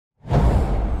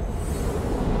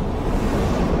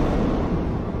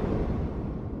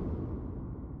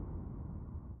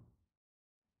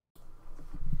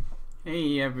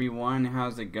Hey everyone,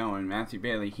 how's it going? Matthew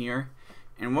Bailey here,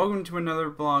 and welcome to another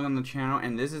vlog on the channel.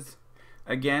 And this is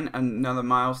again another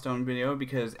milestone video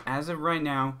because as of right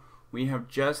now, we have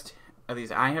just, at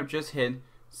least I have just hit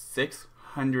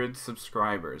 600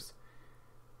 subscribers.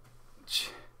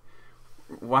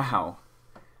 Wow.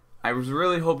 I was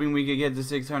really hoping we could get to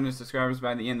 600 subscribers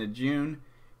by the end of June,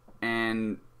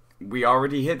 and we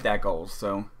already hit that goal.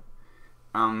 So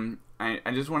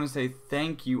I just want to say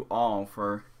thank you all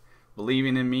for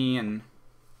believing in me and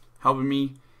helping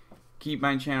me keep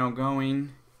my channel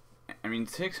going. I mean,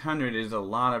 600 is a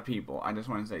lot of people. I just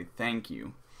want to say thank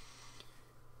you.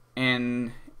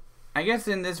 And I guess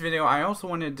in this video I also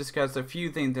want to discuss a few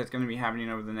things that's going to be happening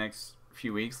over the next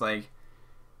few weeks. Like,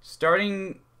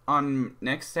 starting on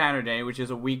next Saturday, which is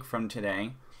a week from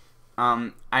today,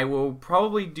 I will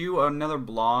probably do another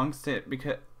vlog,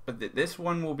 but this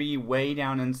one will be way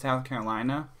down in South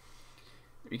Carolina,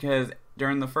 because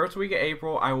during the first week of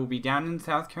April, I will be down in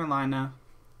South Carolina,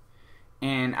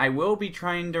 and I will be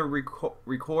trying to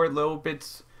record little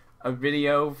bits of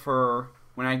video for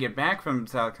when I get back from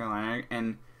South Carolina.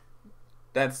 And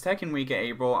that second week of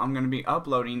April, I'm going to be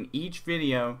uploading each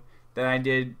video that I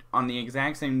did on the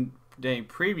exact same day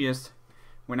previous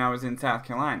when I was in South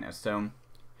Carolina. So,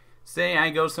 say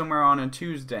I go somewhere on a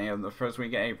Tuesday of the first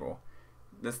week of April.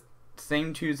 This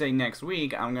same Tuesday next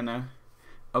week, I'm going to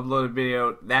upload a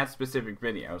video, that specific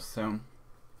video. So,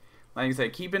 like I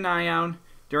said, keep an eye out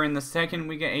during the second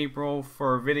week of April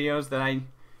for videos that I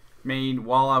made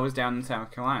while I was down in South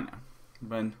Carolina.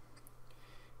 But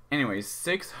anyways,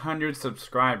 600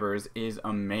 subscribers is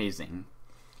amazing.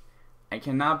 I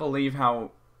cannot believe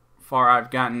how far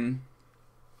I've gotten.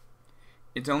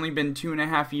 It's only been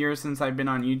 2.5 years since I've been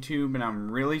on YouTube, and I'm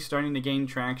really starting to gain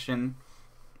traction.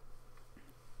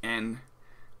 And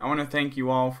I want to thank you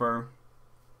all for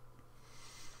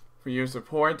your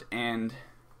support, and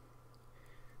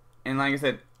like I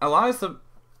said,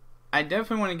 I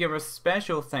definitely want to give a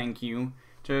special thank you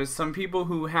to some people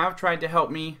who have tried to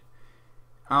help me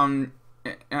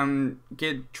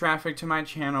get traffic to my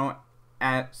channel,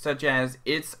 such as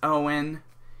It's Owen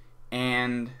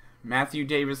and Matthew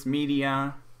Davis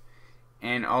Media,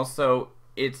 and also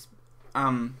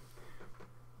I'm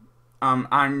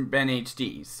Ben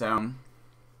HD. So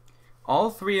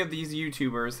all three of these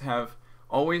YouTubers have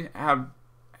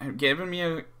given me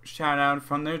a shout out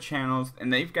from their channels,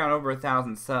 and they've got over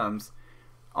 1,000 subs,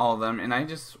 all of them. And I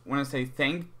just want to say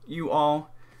thank you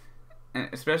all, and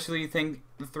especially thank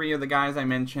the three of the guys I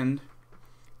mentioned.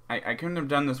 I couldn't have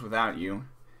done this without you.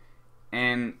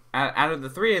 And out of the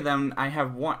three of them, I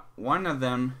have one of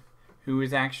them who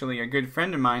is actually a good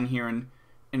friend of mine here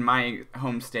in my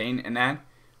home state, and that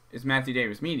is Matthew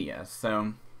Davis Media.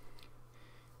 So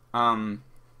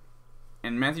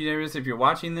and Matthew Davis, if you're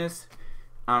watching this,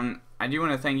 I do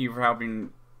want to thank you for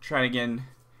helping try to get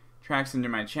tracks into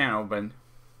my channel. But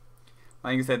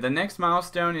like I said, the next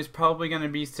milestone is probably going to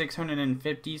be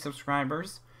 650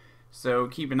 subscribers. So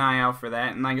keep an eye out for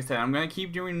that. And like I said, I'm going to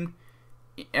keep doing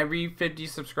every 50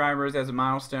 subscribers as a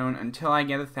milestone until I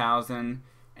get 1,000.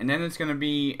 And then it's going to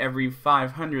be every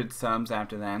 500 subs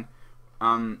after that.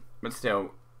 But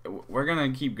still, we're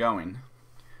going to keep going.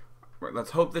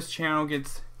 Let's hope this channel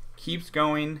keeps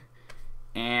going.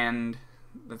 And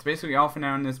that's basically all for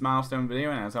now in this milestone video.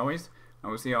 And as always, I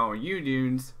will see all you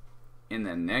dudes in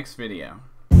the next video.